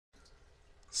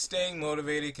Staying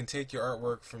motivated can take your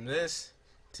artwork from this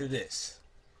to this.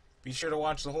 Be sure to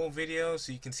watch the whole video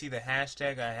so you can see the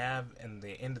hashtag I have in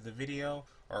the end of the video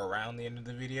or around the end of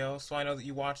the video so I know that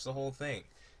you watched the whole thing.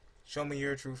 Show me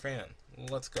you're a true fan.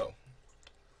 Let's go.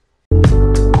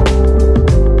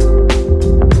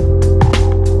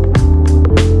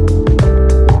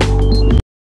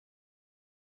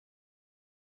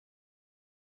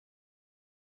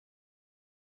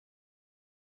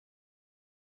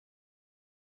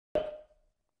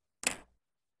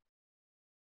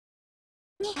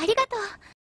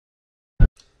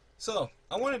 So,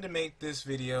 I wanted to make this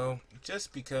video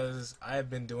just because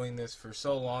I've been doing this for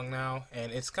so long now,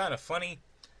 and it's kind of funny.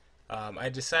 I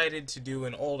decided to do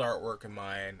an old artwork of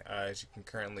mine, as you can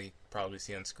currently probably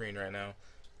see on screen right now,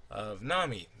 of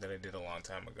Nami that I did a long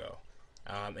time ago.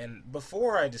 And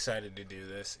before I decided to do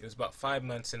this, it was about 5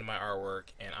 months into my artwork,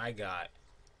 and I got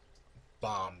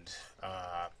bombed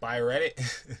by Reddit.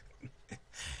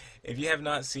 If you have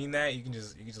not seen that, you can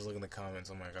just look in the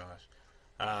comments. Oh my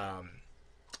gosh.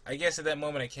 I guess at that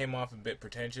moment I came off a bit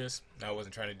pretentious. I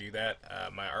wasn't trying to do that.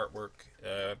 My artwork,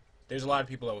 there's a lot of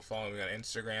people that were following me on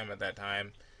Instagram at that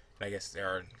time, and I guess they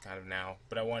are kind of now.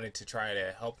 But I wanted to try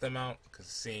to help them out, because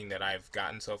seeing that I've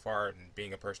gotten so far, and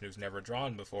being a person who's never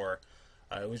drawn before,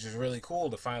 it was just really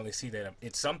cool to finally see that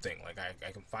it's something. Like,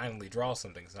 I can finally draw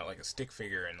something. It's not like a stick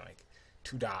figure and like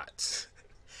 2 dots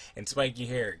and spiky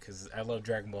hair, because I love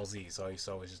Dragon Ball Z, so I used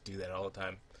to always just do that all the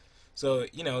time. So,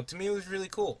 you know, to me it was really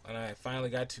cool, and I finally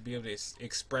got to be able to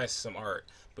express some art.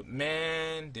 But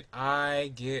man, did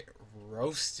I get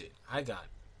roasted. I got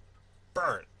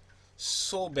burnt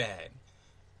so bad.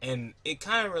 And it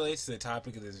kind of relates to the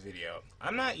topic of this video.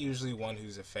 I'm not usually one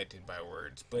who's affected by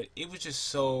words, but it was just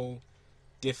so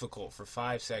difficult for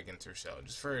 5 seconds or so,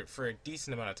 just for a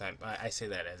decent amount of time. I say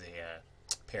that as a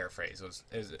paraphrase.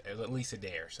 It was at least a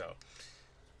day or so.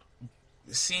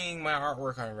 Seeing my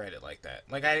artwork on Reddit like that.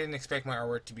 Like, I didn't expect my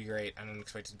artwork to be great. I didn't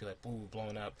expect it to be like, ooh,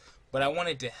 blowing up. But I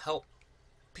wanted to help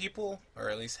people, or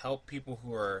at least help people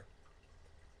who are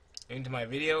into my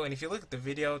video. And if you look at the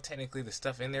video, technically the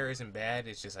stuff in there isn't bad.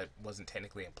 It's just I wasn't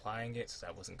technically applying it, so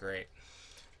that wasn't great.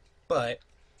 But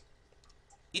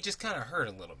it just kind of hurt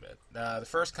a little bit. The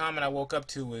first comment I woke up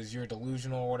to was, "You're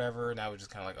delusional," or whatever, and I was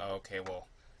just kind of like, oh, okay, well,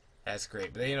 that's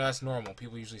great. But, you know, that's normal.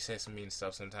 People usually say some mean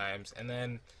stuff sometimes. And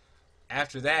then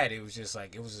after that, it was just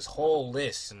like, it was this whole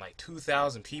list, and like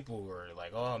 2,000 people were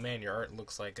like, "Oh man, your art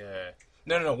looks like a..."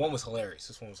 No, one was hilarious.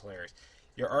 This one was hilarious.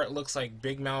 "Your art looks like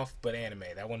Big Mouth, but anime."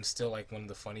 That one's still like one of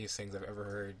the funniest things I've ever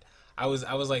heard. I was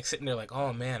like sitting there like,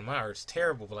 oh man, my art's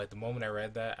terrible. But like the moment I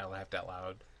read that, I laughed out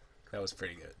loud. That was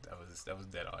pretty good. That was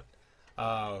dead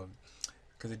on.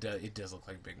 Because it does look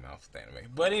like Big Mouth with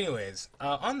anime. But anyways,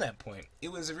 on that point,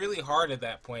 it was really hard at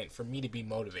that point for me to be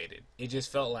motivated. It just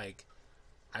felt like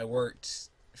I worked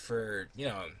for, you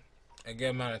know, a good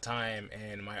amount of time,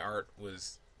 and my art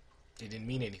was, it didn't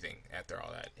mean anything after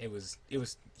all that. It was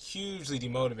hugely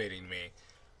demotivating me,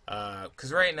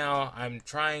 because right now I'm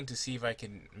trying to see if I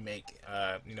can make,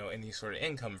 you know, any sort of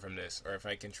income from this, or if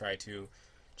I can try to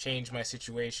change my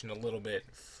situation a little bit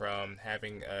from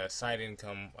having a side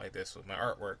income like this with my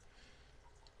artwork.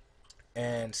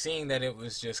 And seeing that it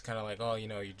was just kind of like, oh, you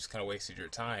know, you just kind of wasted your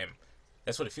time.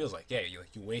 That's what it feels like. Yeah, you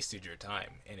wasted your time,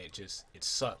 and it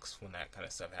sucks when that kind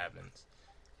of stuff happens.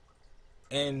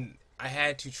 And I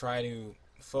had to try to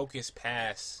focus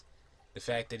past the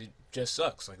fact that it just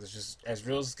sucks. Like, it's just as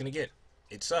real as it's gonna get.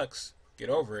 It sucks. Get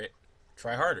over it.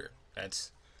 Try harder.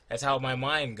 That's how my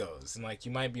mind goes. And like,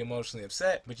 you might be emotionally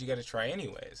upset, but you got to try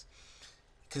anyways.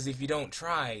 Because if you don't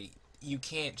try, you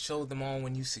can't show them all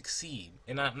when you succeed.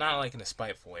 And not like in a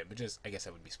spiteful way, but just, I guess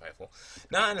that would be spiteful.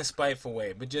 Not in a spiteful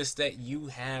way, but just that you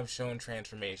have shown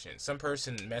transformation. Some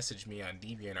person messaged me on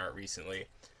DeviantArt recently.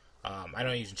 I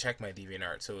don't even check my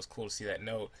DeviantArt, so it was cool to see that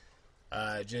note.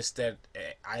 Just that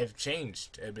I've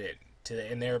changed a bit,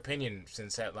 in their opinion,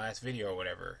 since that last video or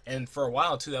whatever. And for a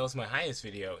while, too, that was my highest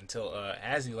video, until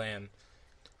Azilan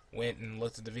went and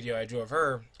looked at the video I drew of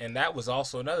her, and that was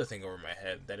also another thing over my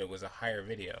head, that it was a higher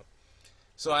video.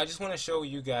 So I just want to show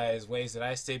you guys ways that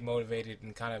I stayed motivated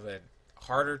in kind of a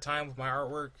harder time with my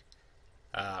artwork.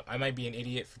 I might be an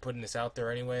idiot for putting this out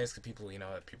there anyways, because people, you know,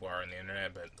 people are on the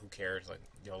internet, but who cares, like,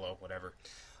 YOLO, whatever.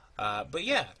 But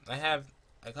yeah, I have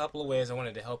a couple of ways I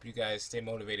wanted to help you guys stay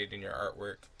motivated in your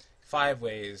artwork. 5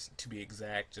 ways to be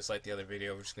exact, just like the other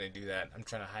video. We're just going to do that. I'm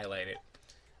trying to highlight it.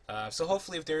 So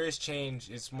hopefully if there is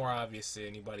change, it's more obvious to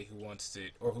anybody who wants to,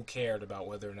 or who cared about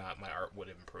whether or not my art would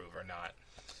improve or not.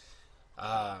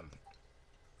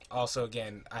 Also,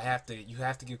 again, you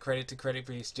have to give credit to credit,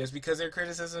 please. Just because they're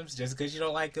criticisms, just because you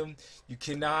don't like them, you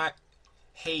cannot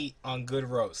hate on good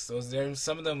roasts.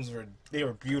 Some of them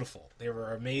were beautiful. They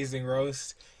were amazing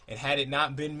roasts. And had it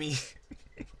not been me,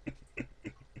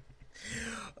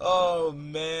 oh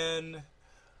man,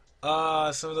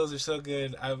 some of those are so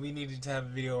good. We needed to have a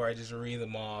video where I just read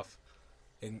them off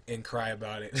and cry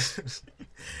about it.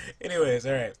 Anyways,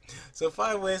 all right. So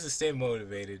 5 ways to stay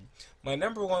motivated. My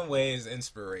number one way is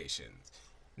inspiration.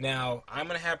 Now, I'm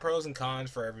going to have pros and cons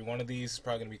for every one of these. It's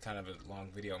probably going to be kind of a long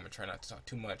video. I'm going to try not to talk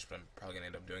too much, but I'm probably going to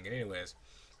end up doing it anyways.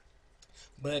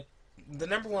 But the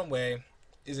number one way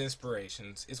is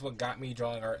inspirations. It's what got me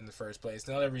drawing art in the first place.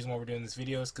 The other reason why we're doing this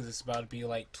video is because it's about to be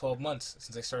like 12 months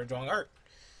since I started drawing art.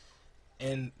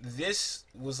 And this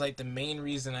was like the main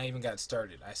reason I even got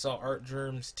started. I saw Art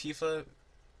Germ's Tifa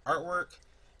artwork,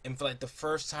 and for like the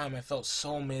first time I felt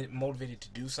so motivated to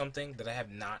do something that I have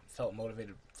not felt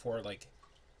motivated for like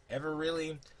ever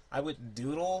really. I would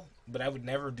doodle, but I would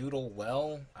never doodle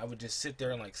well. I would just sit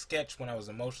there and like sketch when I was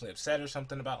emotionally upset or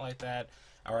something about like that,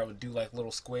 or I would do like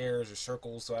little squares or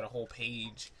circles so I had a whole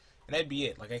page, and that'd be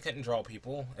it. Like I couldn't draw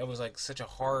people. It was like such a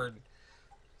hard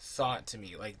thought to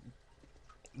me. Like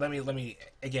let me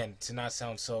again, to not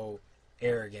sound so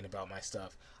arrogant about my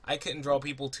stuff, I couldn't draw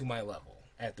people to my level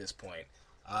at this point.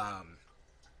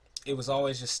 It was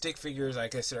always just stick figures,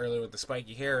 like I said earlier, with the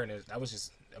spiky hair, and that was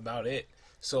just about it.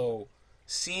 So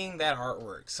seeing that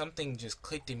artwork, something just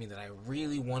clicked in me that I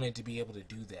really wanted to be able to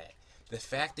do that. The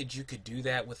fact that you could do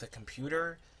that with a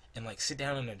computer and like sit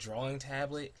down on a drawing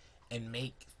tablet and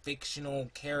make fictional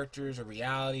characters a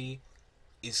reality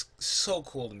is so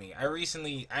cool to me. I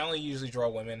only usually draw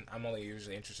women. I'm only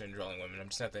usually interested in drawing women. I'm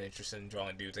just not that interested in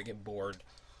drawing dudes. I get bored.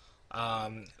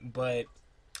 But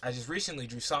I just recently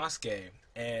drew Sasuke,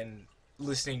 and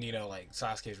listening to, like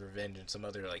Sasuke's Revenge and some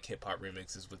other like hip hop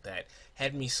remixes with that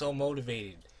had me so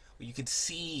motivated. You could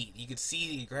see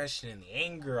the aggression and the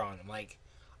anger on him. Like,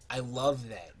 I love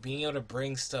that. Being able to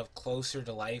bring stuff closer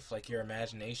to life, like your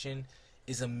imagination,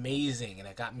 is amazing, and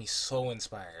it got me so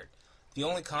inspired. The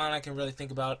only con I can really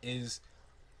think about is,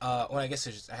 well, I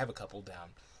guess I have a couple down.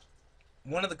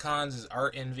 One of the cons is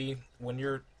art envy. When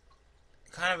you're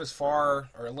kind of as far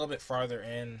or a little bit farther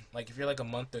in, like if you're like a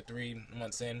month or 3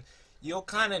 months in, you'll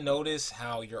kind of notice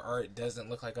how your art doesn't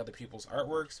look like other people's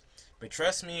artworks. But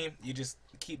trust me, you just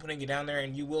keep putting it down there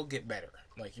and you will get better.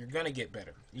 Like, you're going to get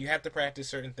better. You have to practice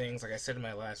certain things, like I said in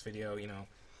my last video,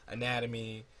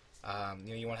 anatomy,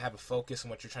 you want to have a focus on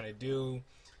what you're trying to do,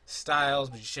 styles,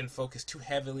 but you shouldn't focus too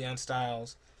heavily on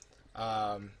styles.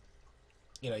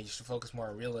 You should focus more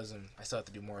on realism. I still have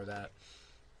to do more of that.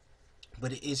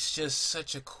 But it's just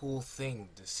such a cool thing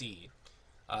to see.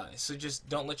 So just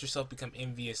don't let yourself become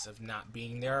envious of not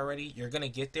being there already. You're going to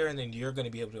get there, and then you're going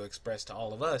to be able to express to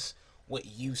all of us what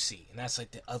you see. And that's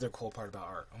like the other cool part about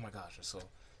art. Oh my gosh, it's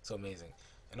so amazing.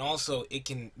 And also, it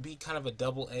can be kind of a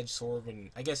double-edged sword,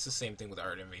 and I guess the same thing with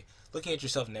art envy. Looking at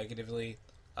yourself negatively,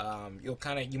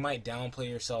 you might downplay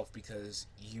yourself because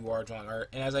you are drawing art.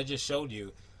 And as I just showed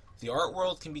you, the art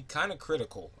world can be kind of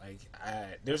critical. Like,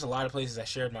 there's a lot of places I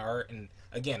shared my art, and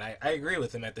again, I agree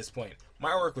with them at this point.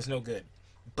 My artwork was no good,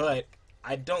 but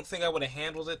I don't think I would have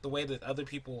handled it the way that other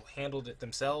people handled it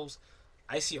themselves.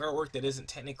 I see artwork that isn't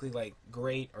technically like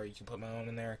great, or you can put my own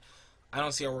in there. I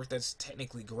don't see artwork that's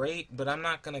technically great, but I'm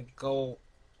not gonna go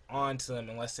on to them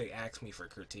unless they ask me for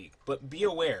critique. But be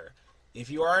aware, if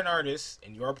you are an artist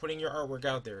and you are putting your artwork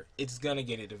out there, it's gonna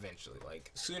get it eventually.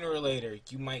 Like, sooner or later,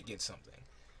 you might get something.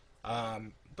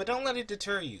 But don't let it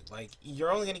deter you. Like,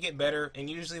 you're only gonna get better, and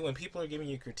usually when people are giving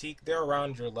you critique, they're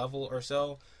around your level or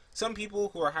so. Some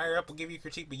people who are higher up will give you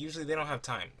critique, but usually they don't have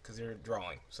time because they're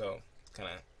drawing. So, kind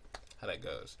of how that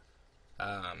goes.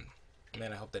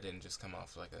 Man, I hope that didn't just come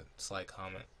off like a slight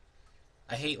comment.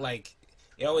 I hate, like,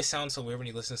 it always sounds so weird when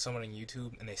you listen to someone on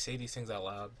YouTube and they say these things out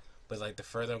loud, but like the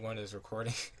further one is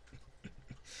recording,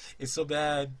 it's so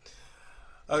bad.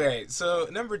 Okay, so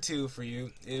number 2 for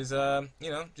you is,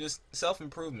 just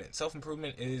self-improvement.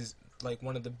 Self-improvement is like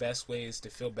one of the best ways to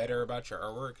feel better about your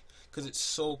artwork, because it's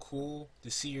so cool to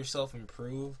see yourself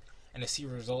improve and to see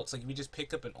results. Like, if you just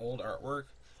pick up an old artwork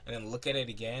and then look at it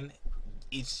again,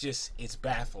 it's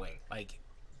baffling. Like,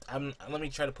 let me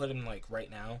try to put them, like,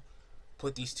 right now.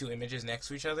 Put these 2 images next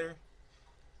to each other.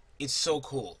 It's so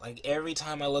cool. Like, every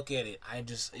time I look at it,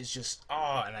 it's just,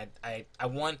 and I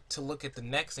want to look at the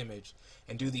next image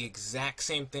and do the exact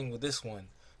same thing with this one.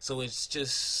 So it's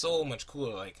just so much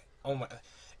cooler. Like, oh my,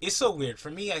 it's so weird.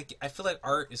 For me, I feel like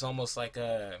art is almost like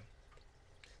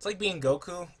it's like being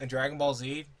Goku in Dragon Ball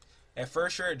Z. At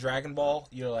first, you're at Dragon Ball,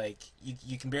 you're like,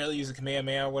 you can barely use a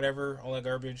Kamehameha or whatever, all that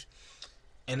garbage.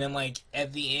 And then, like,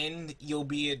 at the end, you'll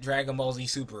be at Dragon Ball Z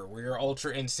Super, where you're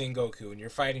Ultra Instinct Goku, and you're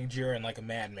fighting Jiren like a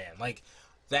madman. Like,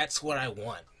 That's what I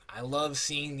want. I love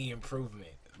seeing the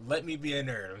improvement. Let me be a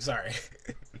nerd. I'm sorry.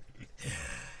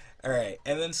 All right,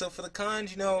 and then so for the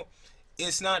cons,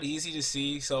 it's not easy to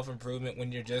see self improvement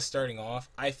when you're just starting off.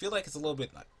 I feel like it's a little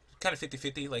bit kind of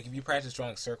 50-50. Like if you practice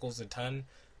drawing circles a ton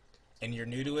and you're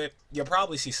new to it, you'll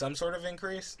probably see some sort of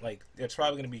increase. Like it's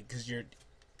probably going to be because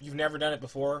you've never done it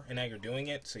before and now you're doing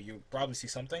it, so you'll probably see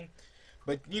something.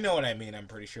 But you know what I mean, I'm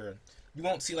pretty sure. You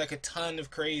won't see like a ton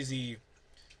of crazy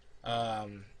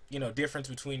difference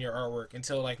between your artwork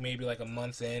until like maybe like a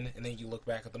month in, and then you look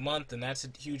back at the month and that's a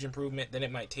huge improvement. Then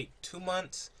it might take 2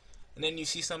 months and then you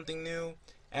see something new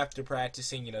after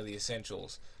practicing, the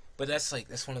essentials. But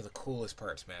that's one of the coolest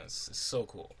parts, man. It's so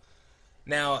cool.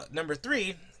 Now, number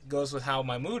 3 goes with how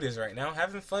my mood is right now.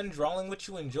 Having fun drawing what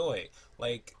you enjoy.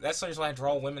 Like, that's the reason why I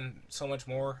draw women so much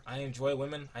more. I enjoy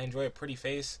women. I enjoy a pretty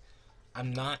face.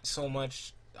 I'm not so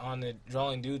much on the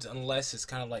drawing dudes unless it's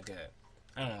kind of like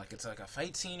it's like a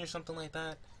fight scene or something like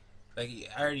that. Like,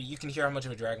 you can hear how much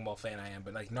of a Dragon Ball fan I am,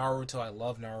 but like Naruto, I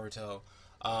love Naruto.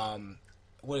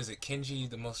 What is it, Kenji,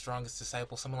 the most strongest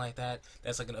disciple, something like that.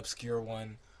 That's like an obscure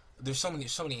one. There's so many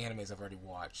animes I've already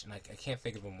watched, and I can't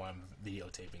think of them while I'm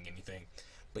videotaping anything.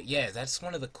 But yeah, that's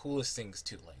one of the coolest things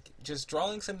too. Like just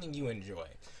drawing something you enjoy.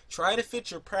 Try to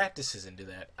fit your practices into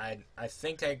that. I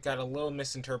think I got a little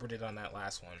misinterpreted on that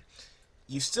last one.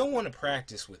 You still want to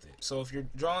practice with it. So if you're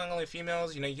drawing only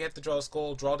females, you have to draw a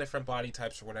skull, draw different body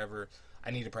types or whatever. I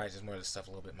need to practice more of this stuff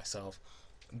a little bit myself,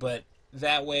 but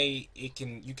that way you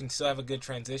can still have a good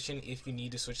transition. If you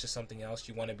need to switch to something else,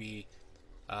 you want to be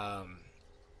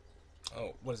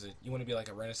you want to be like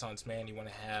a Renaissance man. You want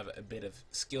to have a bit of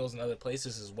skills in other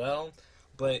places as well,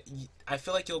 but I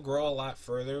feel like you'll grow a lot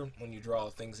further when you draw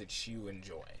things that you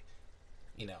enjoy.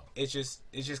 It's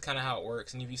just kind of how it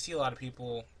works. And if you see a lot of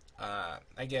people,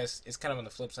 I guess it's kind of on the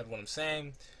flip side of what I'm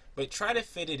saying, but try to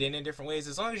fit it in different ways.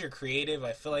 As long as you're creative,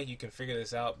 I feel like you can figure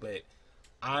this out, but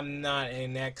I'm not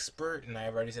an expert, and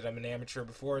I've already said I'm an amateur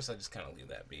before, so I just kind of leave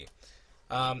that be.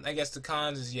 I guess the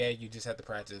cons is, you just have to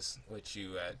practice what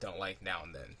you don't like now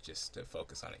and then, just to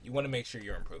focus on it. You want to make sure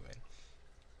you're improving.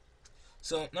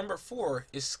 So, number 4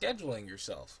 is scheduling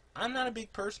yourself. I'm not a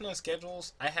big person on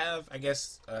schedules. I have, I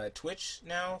guess, Twitch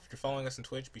now. If you're following us on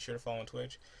Twitch, be sure to follow on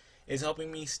Twitch. It's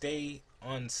helping me stay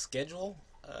on schedule.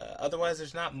 Otherwise,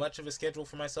 there's not much of a schedule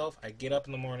for myself. I get up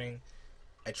in the morning,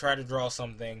 I try to draw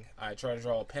something. I try to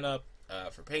draw a pinup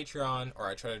for Patreon, or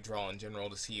I try to draw in general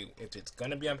to see if it's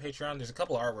going to be on Patreon. There's a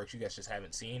couple of artworks you guys just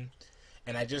haven't seen,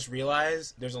 and I just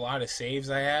realized there's a lot of saves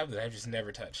I have that I've just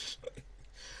never touched.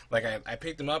 Like, I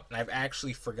picked them up, and I've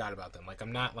actually forgot about them. Like,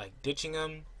 I'm not, like, ditching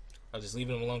them. I'm just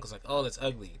leaving them alone because, like, oh, that's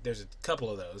ugly. There's a couple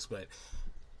of those, but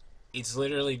it's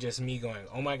literally just me going,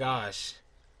 oh my gosh,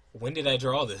 when did I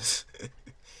draw this?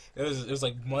 It was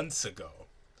like months ago.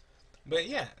 But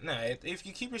yeah, no, if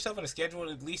you keep yourself on a schedule,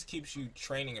 it at least keeps you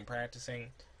training and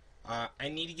practicing. I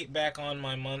need to get back on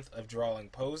my month of drawing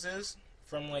poses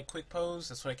from like Quick Pose.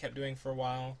 That's what I kept doing for a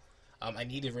while. I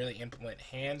need to really implement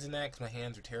hands in that because my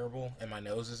hands are terrible and my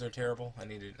noses are terrible. I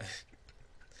need to.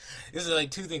 This is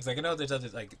like 2 things. Like I know there's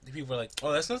others. Like people are like,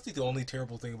 "Oh, that's not the only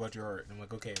terrible thing about your art." And I'm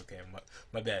like, "Okay,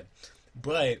 my bad."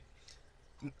 But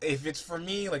if it's for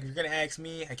me, like if you're gonna ask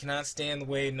me, I cannot stand the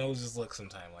way noses look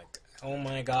sometimes. Like, oh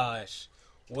my gosh,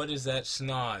 what is that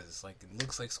schnoz? Like it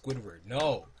looks like Squidward.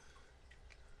 No.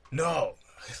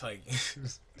 It's like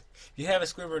if you have a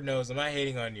Squidward nose, I'm not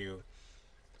hating on you.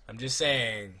 I'm just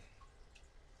saying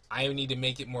I need to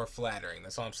make it more flattering.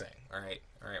 That's all I'm saying. All right,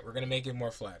 we're gonna make it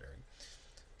more flattering.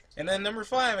 And then number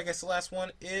 5, I guess the last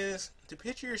one, is to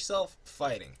picture yourself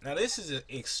fighting. Now this is an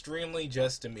extremely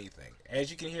just a me thing. As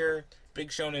you can hear, big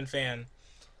shonen fan.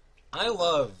 I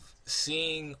love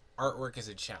seeing artwork as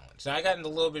a challenge. Now I got into a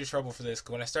little bit of trouble for this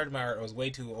because when I started my art, I was way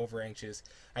too over anxious.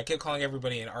 I kept calling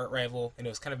everybody an art rival, and it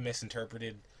was kind of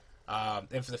misinterpreted.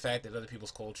 And for the fact that other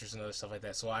people's cultures and other stuff like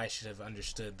that, so I should have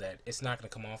understood that it's not going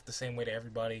to come off the same way to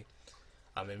everybody.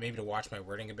 And maybe to watch my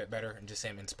wording a bit better and just say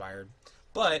I'm inspired.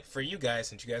 But for you guys,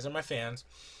 since you guys are my fans,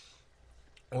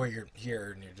 or you're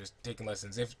here and you're just taking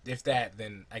lessons, if that,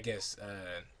 then I guess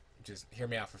just hear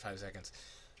me out for 5 seconds.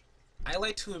 I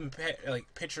like to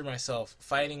picture myself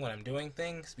fighting when I'm doing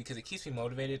things because it keeps me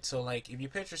motivated. So like if you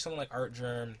picture someone like Art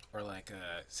Germ or like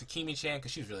Sakimi-chan,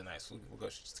 because she's really nice, we'll go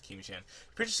to Sakimi-chan.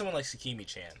 Picture someone like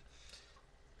Sakimi-chan.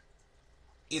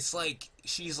 It's like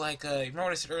she's like remember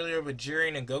what I said earlier with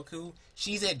Jiren and Goku?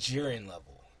 She's at Jiren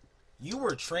level. You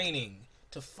were training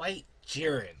to fight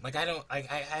Jiren. Like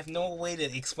I have no way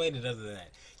to explain it other than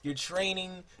that. You're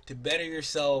training to better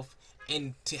yourself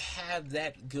and to have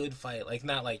that good fight. Like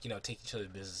not like, take each other's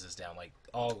businesses down like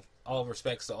all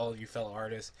respects to all of you fellow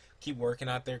artists. Keep working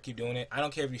out there. Keep doing it. I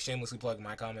don't care if you shamelessly plug in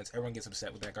my comments. Everyone gets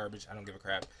upset with that garbage. I don't give a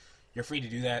crap. You're free to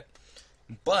do that.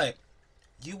 But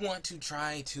you want to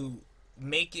try to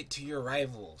make it to your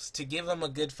rivals, to give them a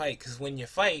good fight, because when you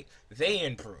fight, they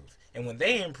improve. And when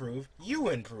they improve, you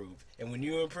improve. And when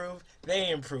you improve, they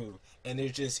improve. And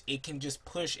it can just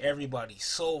push everybody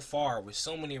so far with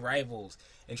so many rivals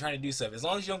and trying to do stuff. As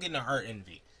long as you don't get into art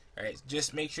envy. Alright,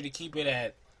 just make sure to keep it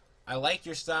at, I like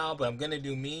your style, but I'm going to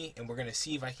do me, and we're going to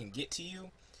see if I can get to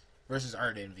you, versus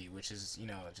art envy, which is, you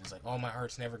know, just like, oh, my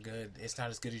art's never good, it's not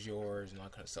as good as yours, and all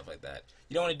kind of stuff like that.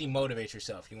 You don't want to demotivate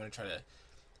yourself. You want to try to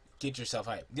get yourself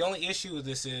hyped. The only issue with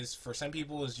this is, for some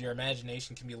people, is your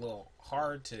imagination can be a little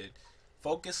hard to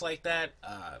focus like that.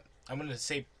 I'm going to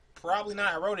say probably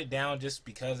not. I wrote it down just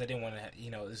because I didn't want to, you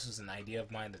know, this was an idea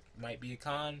of mine that might be a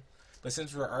con. But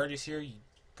since we're artists here, you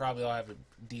probably all have a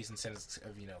decent sense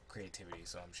of, you know, creativity.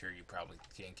 So I'm sure you probably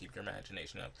can keep your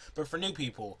imagination up. But for new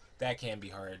people, that can be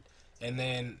hard. And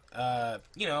then,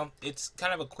 you know, it's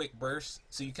kind of a quick burst.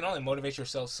 So you can only motivate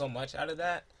yourself so much out of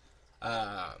that.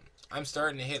 I'm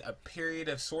starting to hit a period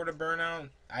of sort of burnout.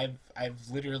 I've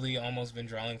literally almost been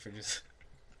drawing for just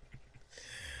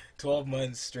 12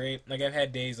 months straight. Like, I've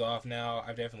had days off now.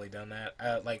 I've definitely done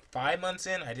that. Like, 5 months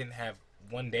in, I didn't have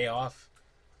one day off.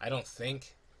 I don't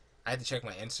think. I had to check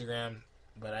my Instagram,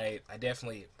 but I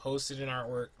definitely posted an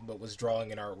artwork, but was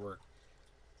drawing an artwork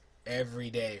every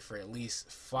day for at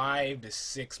least 5 to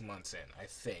 6 months in, I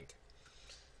think.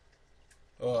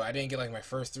 Oh, I didn't get, like, my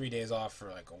first 3 days off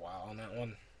for, like, a while on that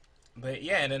one. But,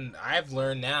 yeah, and then I've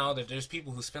learned now that there's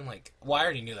people who spend, like, well, I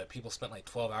already knew that people spent, like,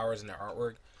 12 hours in their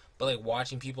artwork, but, like,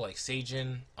 watching people like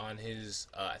Sajin on his,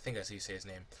 I think that's how you say his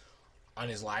name, on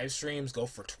his live streams go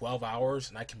for 12 hours,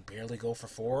 and I can barely go for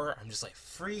 4. I'm just like,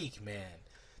 freak, man.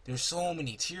 There's so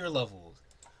many tier levels.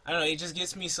 I don't know, it just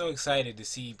gets me so excited to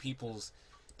see people's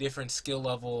different skill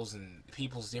levels and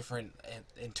people's different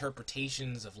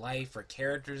interpretations of life or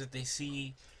characters that they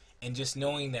see, and just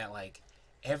knowing that, like,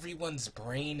 everyone's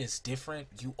brain is different.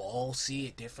 You all see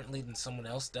it differently than someone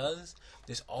else does.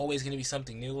 There's always going to be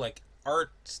something new. Like,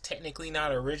 art's technically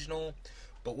not original,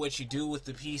 but what you do with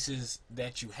the pieces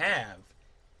that you have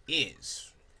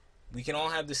is. We can all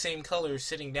have the same colors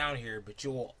sitting down here, but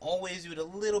you will always do it a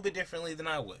little bit differently than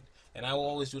I would. And I will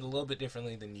always do it a little bit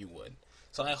differently than you would.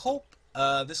 So I hope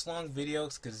this long video,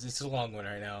 because this is a long one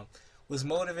right now, was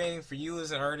motivating for you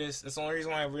as an artist. That's the only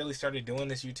reason why I really started doing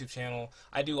this YouTube channel.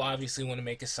 I do obviously want to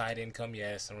make a side income,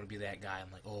 yes. I want to be that guy.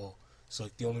 I'm like, oh, it's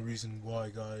like the only reason why,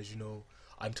 guys, you know,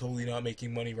 I'm totally not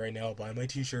making money right now buying my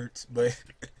t-shirts. But,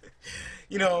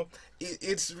 you know,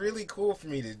 it's really cool for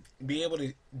me to be able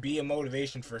to be a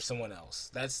motivation for someone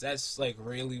else. That's like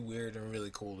really weird and really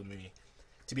cool to me.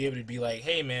 To be able to be like,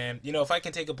 hey, man, you know, if I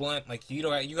can take a blunt, like, you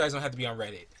guys don't have to be on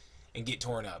Reddit and get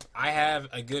torn up. I have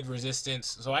a good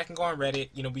resistance, so I can go on Reddit,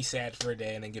 you know, be sad for a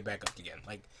day and then get back up again.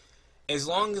 Like, as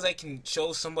long as I can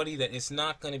show somebody that it's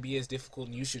not going to be as difficult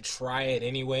and you should try it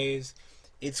anyways,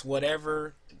 it's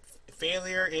whatever.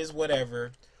 Failure is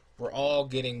whatever. We're all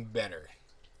getting better.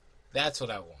 That's what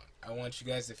I want. I want you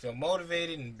guys to feel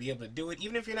motivated and be able to do it,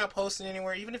 even if you're not posting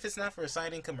anywhere, even if it's not for a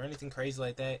side income or anything crazy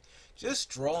like that. Just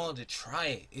draw to try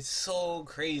it. It's so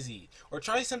crazy. Or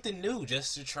try something new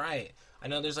just to try it. I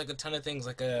know there's like a ton of things,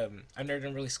 like I've never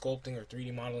done really sculpting or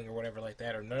 3D modeling or whatever like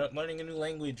that, or learning a new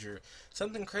language or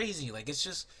something crazy. Like, it's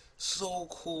just so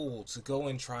cool to go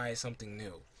and try something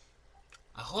new.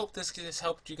 I hope this has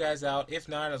helped you guys out. If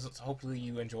not, hopefully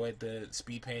you enjoyed the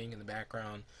speed painting in the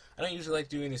background. I don't usually like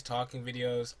doing these talking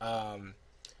videos,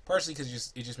 partially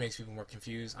because it just makes people more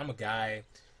confused. I'm a guy,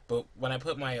 but when I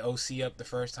put my OC up the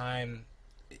first time,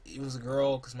 it was a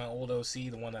girl, because my old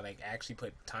OC, the one that like actually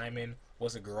put time in,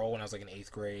 was a girl when I was like in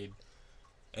 8th grade.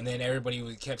 And then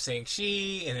everybody kept saying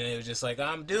she, and then it was just like,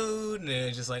 I'm dude, and then it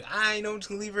was just like, I know, I'm just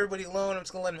gonna leave everybody alone, I'm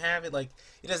just gonna let them have it. Like,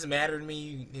 it doesn't matter to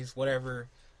me, it's whatever.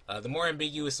 The more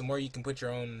ambiguous, the more you can put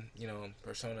your own, you know,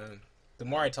 persona. The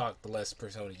more I talk, the less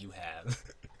persona you have.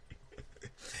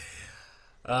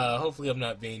 Hopefully I'm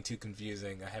not being too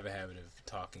confusing. I have a habit of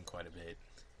talking quite a bit.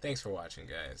 Thanks for watching,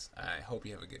 guys. I hope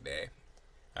you have a good day.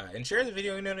 And share the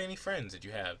video, you know, to any friends that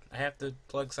you have. I have to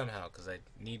plug somehow, because I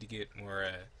need to get more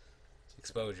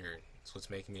exposure. It's what's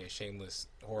making me a shameless,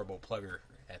 horrible plugger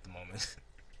at the moment.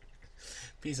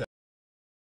 Peace out.